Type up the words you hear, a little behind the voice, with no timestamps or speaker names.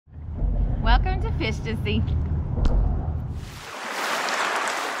Welcome to Fish to See.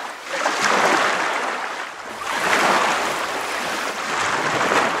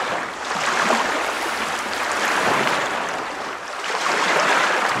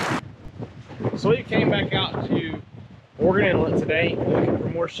 So we came back out to Oregon Inlet today looking for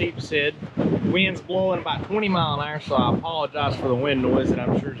more sheepshead. Wind's blowing about 20 miles an hour, so I apologize for the wind noise that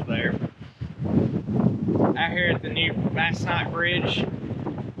I'm sure is there. Out here at the new Bass Night Bridge,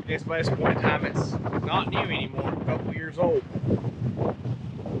 I guess by this point in time it's not new anymore, a couple years old.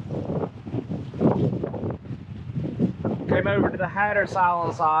 Came over to the Hatteras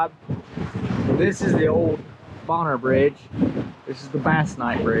Island side. This is the old Bonner Bridge. This is the Bass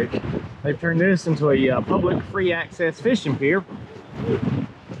Night Bridge. They've turned this into a public free access fishing pier.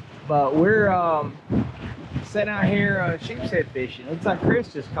 But we're sitting out here sheepshead fishing. Looks like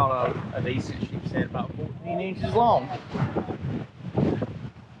Chris just caught a decent sheepshead, about 14 inches long.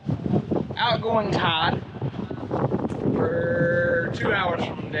 Outgoing tide. We're 2 hours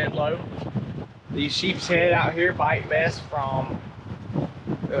from dead low. These sheepshead out here bite best from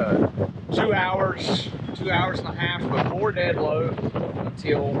 2 hours and a half before dead low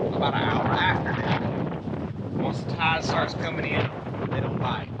until about an hour after dead low. Once the tide starts coming in, they don't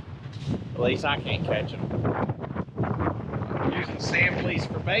bite. At least I can't catch them. I'm using sand fleece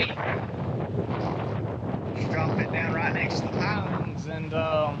for bait. Just drop it down right next to the pilings and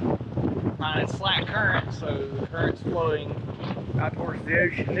find it's flat current, so the current's flowing out towards the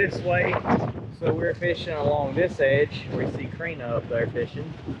ocean this way. So we're fishing along this edge. We see Karina up there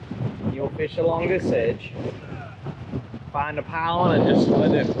fishing. You'll fish along this edge. Find a piling and just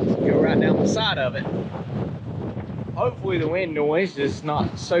let it go right down the side of it. Hopefully the wind noise is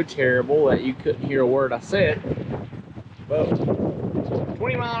not so terrible that you couldn't hear a word I said. But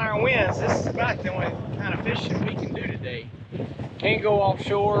 20 mile an hour winds, this is about the only kind of fishing we can do today. Can't go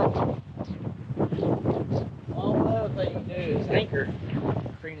offshore. All the other thing you can do is anchor.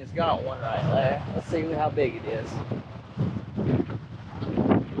 Karina's got one right there. Let's see how big it is.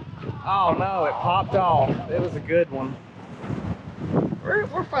 Oh no, it popped off. It was a good one.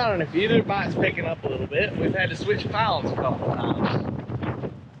 We're finding a few. The bite's picking up a little bit. We've had to switch pilings a couple of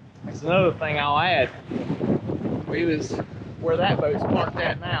times. That's another thing I'll add. We was where that boat's parked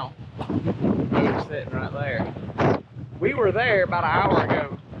at now. Boat's sitting right there. We were there about an hour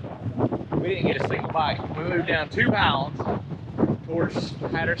ago. We didn't get a single bite. We moved down 2 pounds towards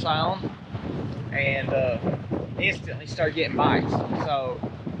Hatteras Island and instantly started getting bites. So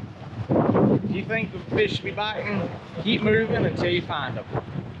if you think the fish should be biting, keep moving until you find them.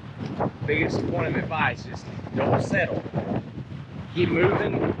 Biggest point of advice is don't settle. Keep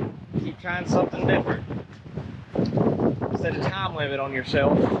moving, keep trying something different. Set a time limit on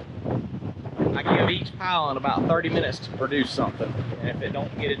yourself. I give each piling about 30 minutes to produce something. And if it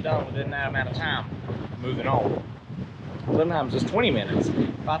don't get it done within that amount of time, moving on. Sometimes it's 20 minutes.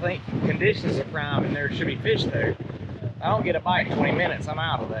 If I think conditions are prime and there should be fish there, I don't get a bite in 20 minutes, I'm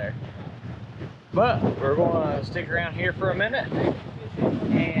out of there. But we're going to stick around here for a minute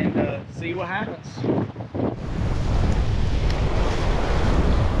and see what happens.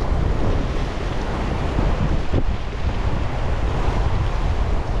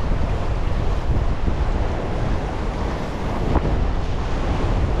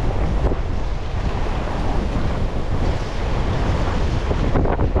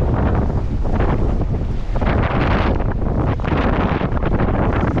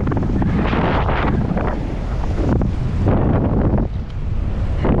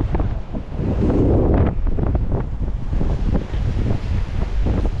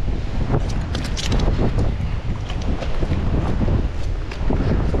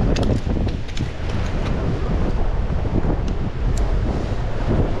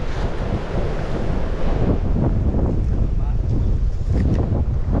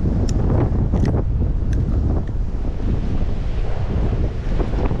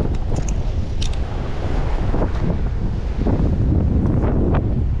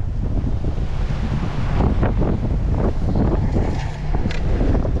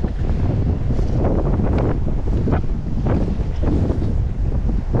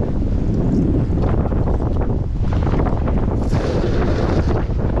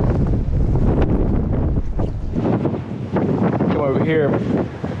 Here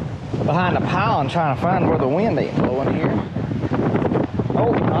behind the pile and trying to find where the wind ain't blowing here.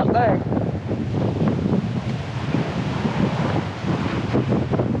 Oh, not there.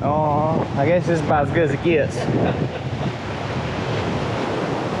 Oh, I guess this is about as good as it gets.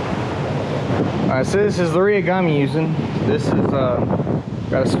 Alright, so this is the rig I'm using. This is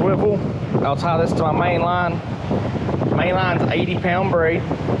got a swivel. I'll tie this to my main line. Mainline's 80-pound braid.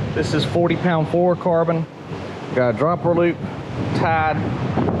 This is 40-pound fluorocarbon. Got a dropper loop tied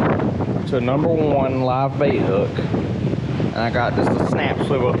to a #1 live bait hook. And I got just a snap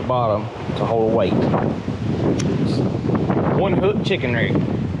swivel at the bottom to hold a weight. It's one hook chicken rig.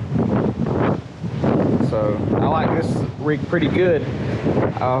 So I like this rig pretty good.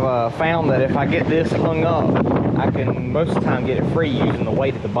 I've found that if I get this hung up, I can most of the time get it free using the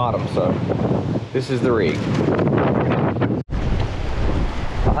weight at the bottom. So this is the rig.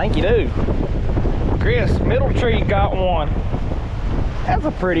 I think you do. Chris, middle tree got one. That's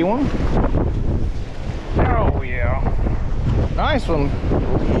a pretty one. Oh yeah. Nice one.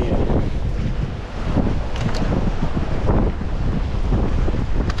 Oh yeah.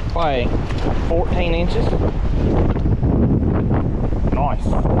 Probably 14 inches. Nice.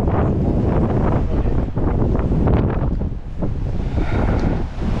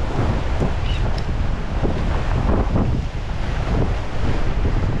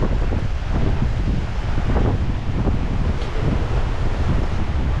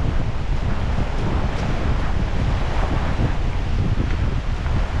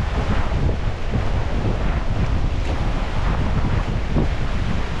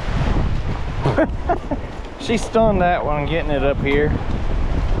 She stunned that one getting it up here.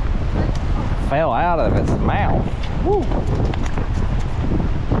 Fell out of its mouth. Woo.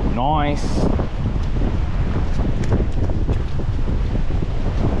 Nice.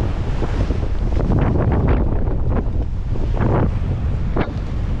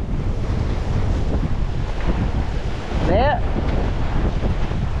 That?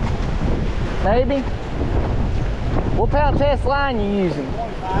 Maybe? What pound test line you using?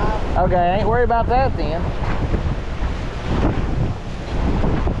 25. Okay, ain't worried about that then.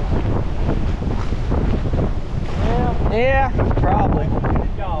 Yeah, probably.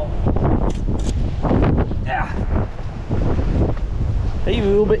 Yeah. He's a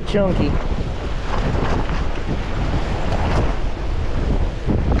little bit chunky.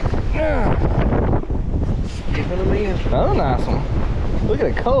 Skipping them in. Another nice one. Look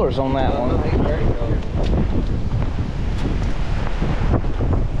at the colors on that one.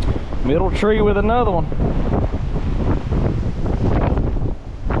 Middle tree with another one.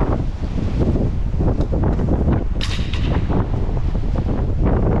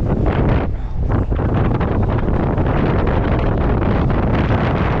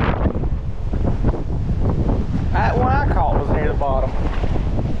 That one I caught was near the bottom.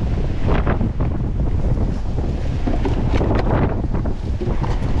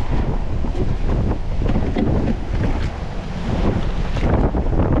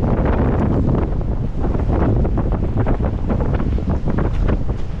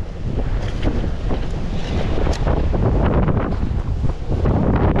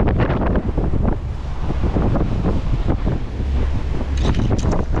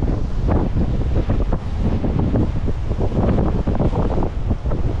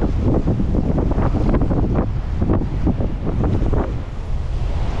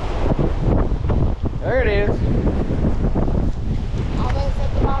 There it is. Almost at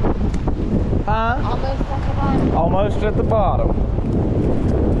the bottom. Huh? Almost at the bottom. Almost at the bottom.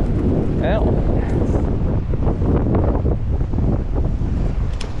 Well.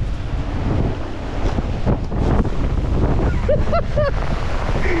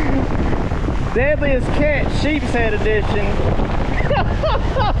 Deadliest Catch Sheepshead edition.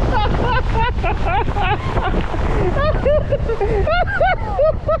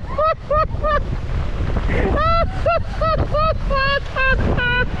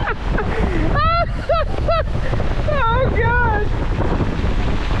 Oh God!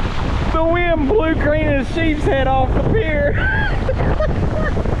 The wind blew green sheepshead off the pier.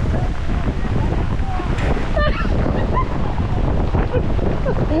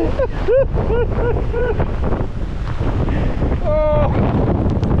 Oh,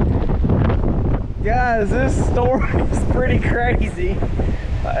 guys, this story is pretty crazy.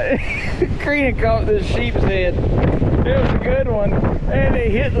 Karina caught this sheepshead. It was a good one, and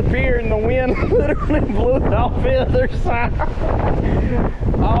it hit the pier, and the wind literally blew it off the other side.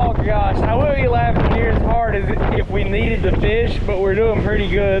 Oh gosh, I wouldn't be laughing near as hard as if we needed to fish, but we're doing pretty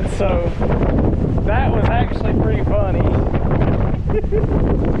good, so that was actually pretty funny.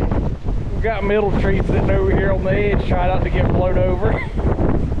 We've got middle trees sitting over here on the edge, trying not to get blown over.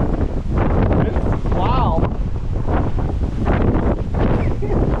 This is wild.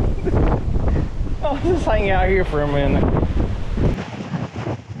 I'll just hang out here for a minute.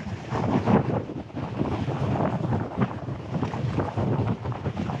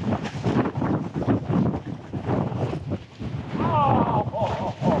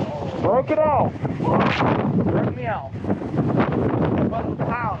 Broke it off. Broke me off.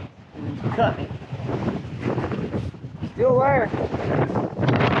 Cutting it. Still there.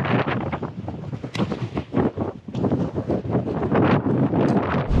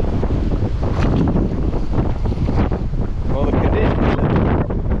 Well, the conditions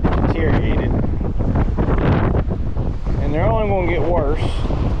are deteriorated. And they're only going to get worse.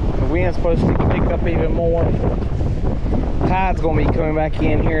 The wind's supposed to pick up even more. Tide's going to be coming back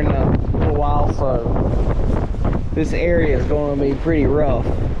in here in a little while, so this area is going to be pretty rough.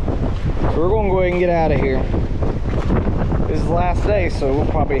 So we're going to go ahead and get out of here. This is the last day, so we'll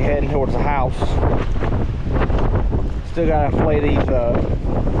probably be heading towards the house. Still got to flay these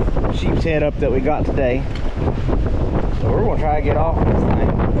sheepshead up that we got today. So we're going to try to get off this thing.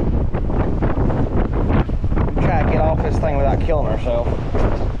 Try to get off this thing without killing ourselves.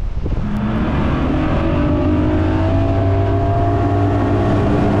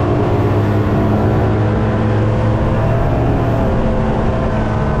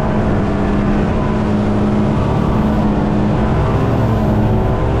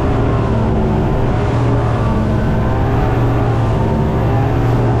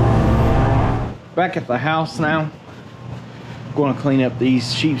 Back at the house now. Going to clean up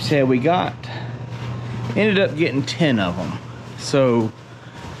these sheepshead we got. Ended up getting 10 of them, so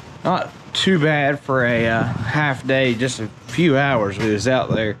not too bad for a half day. Just a few hours we was out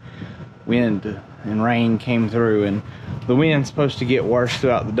there. Wind and rain came through, and the wind's supposed to get worse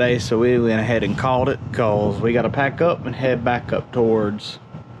throughout the day, so we went ahead and called it, because we got to pack up and head back up towards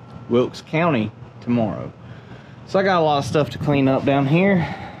Wilkes County tomorrow. So I got a lot of stuff to clean up down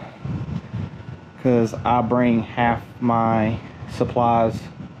here, because I bring half my supplies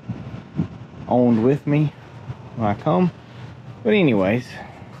owned with me when I come. But anyways,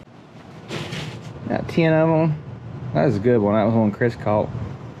 got 10 of them. That was a good one. That was one Chris caught.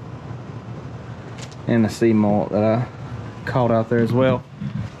 And the sea mullet that I caught out there as well.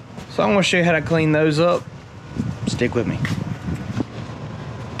 So I'm going to show you how to clean those up. Stick with me.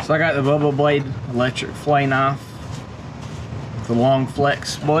 So I got the Bubble Blade electric fillet knife. The long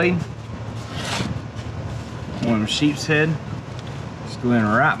flex blade. One sheepshead. Just go in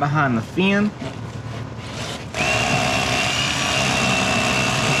right behind the fin.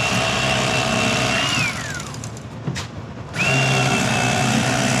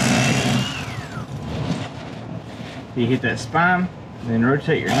 You hit that spine, then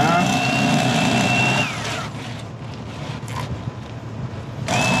rotate your knife.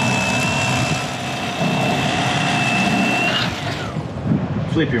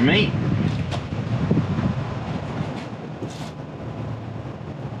 Flip your meat.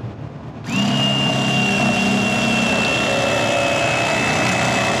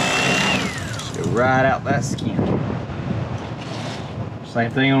 Just go right out that skin.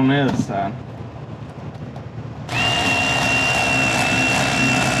 Same thing on the other side.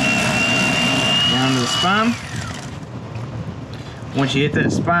 Down to the spine. Once you hit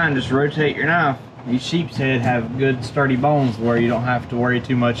that spine, just rotate your knife. These sheepshead have good sturdy bones where you don't have to worry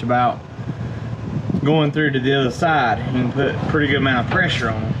too much about going through to the other side. You can put a pretty good amount of pressure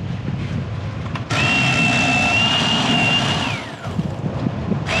on them.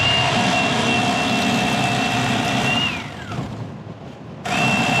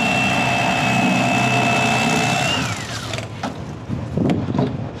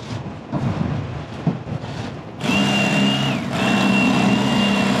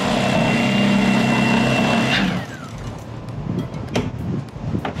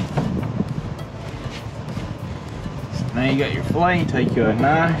 Now you got your fillet, take your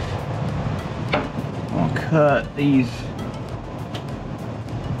knife. I'm gonna cut these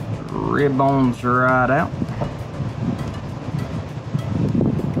rib bones right out.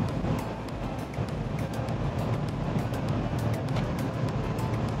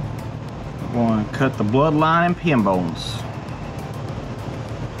 I'm gonna cut the bloodline and pin bones.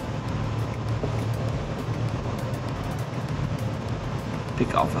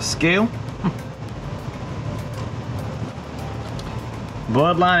 Pick off a scale.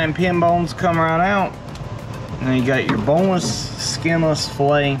 Bloodline and pin bones come right out. And then you got your boneless, skinless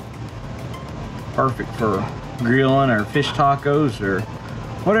fillet. Perfect for grilling or fish tacos or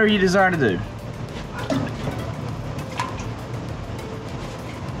whatever you desire to do.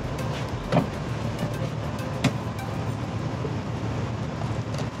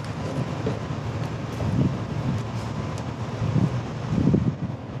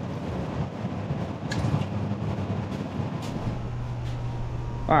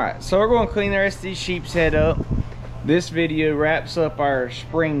 Alright, so we're going to clean the rest of these sheepshead up. This video wraps up our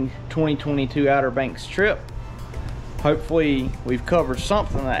spring 2022 Outer Banks trip. Hopefully we've covered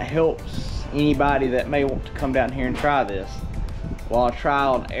something that helps anybody that may want to come down here and try this. a lot of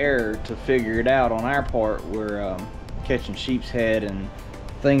trial and error to figure it out on our part. We're catching sheepshead and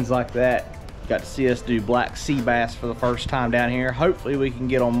things like that. Got to see us do black sea bass for the first time down here. Hopefully we can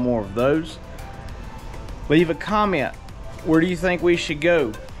get on more of those. Leave a comment. Where do you think we should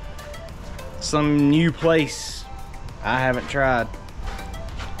go? Some new place I haven't tried.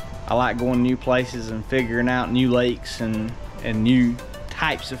 I like going new places and figuring out new lakes and new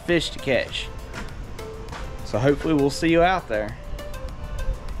types of fish to catch. So hopefully we'll see you out there.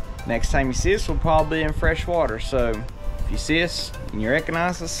 Next time you see us, we'll probably be in fresh water. So if you see us and you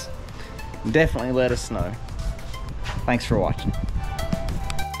recognize us, definitely let us know. Thanks for watching.